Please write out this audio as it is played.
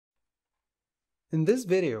In this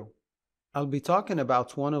video, I'll be talking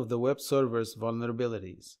about one of the web server's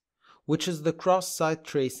vulnerabilities, which is the cross-site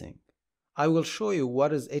tracing. I will show you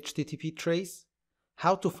what is HTTP trace,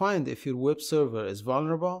 how to find if your web server is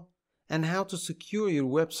vulnerable, and how to secure your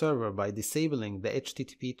web server by disabling the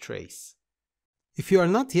HTTP trace. If you are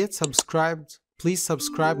not yet subscribed, please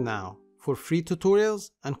subscribe now for free tutorials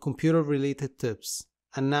and computer-related tips.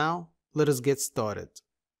 And now, let us get started.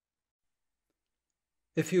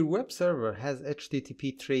 If your web server has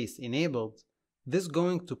HTTP trace enabled, this is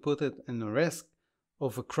going to put it in a risk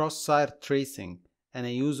of a cross-site tracing and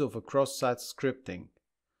a use of a cross-site scripting.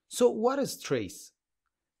 So what is trace?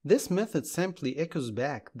 This method simply echoes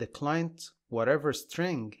back the client whatever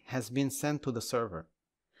string has been sent to the server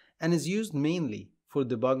and is used mainly for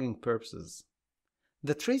debugging purposes.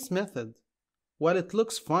 The trace method, while it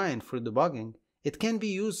looks fine for debugging, it can be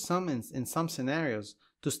used in some scenarios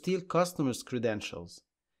to steal customers' credentials.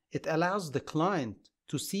 It allows the client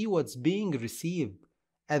to see what's being received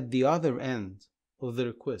at the other end of the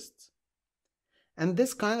request. And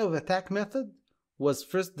this kind of attack method was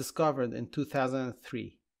first discovered in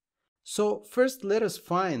 2003. So first let us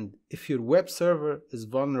find if your web server is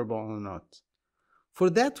vulnerable or not. For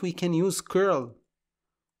that we can use curl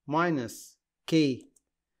 -k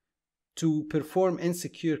to perform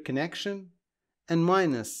insecure connection and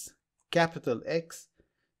 -X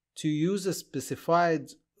to use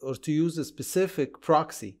a specific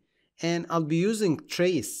proxy, and I'll be using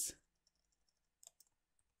trace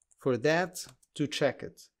for that to check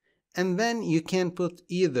it. And then you can put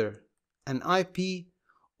either an IP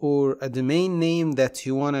or a domain name that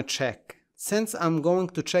you want to check. Since I'm going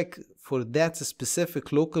to check for that specific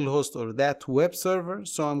localhost or that web server,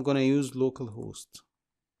 so I'm going to use localhost.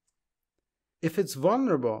 If it's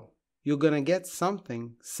vulnerable, you're going to get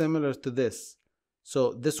something similar to this.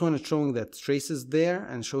 So this one is showing that trace is there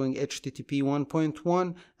and showing HTTP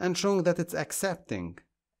 1.1 and showing that it's accepting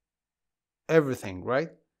everything,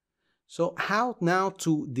 right? So how now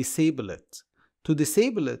to disable it? To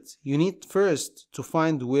disable it, you need first to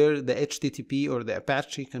find where the HTTP or the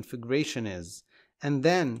Apache configuration is, and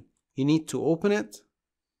then you need to open it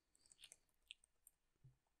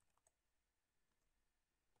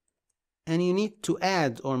and you need to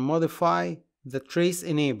add or modify the trace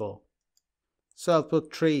enable. So I'll put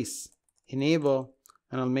trace enable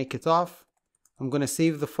and I'll make it off. I'm going to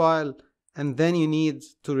save the file, and then you need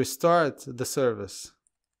to restart the service.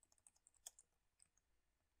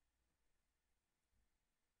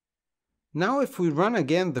 Now if we run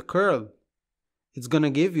again the curl, it's going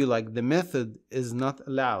to give you like the method is not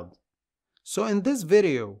allowed. So in this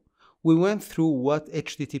video, we went through what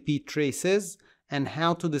HTTP trace is and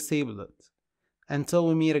how to disable it. Until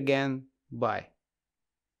we meet again, bye.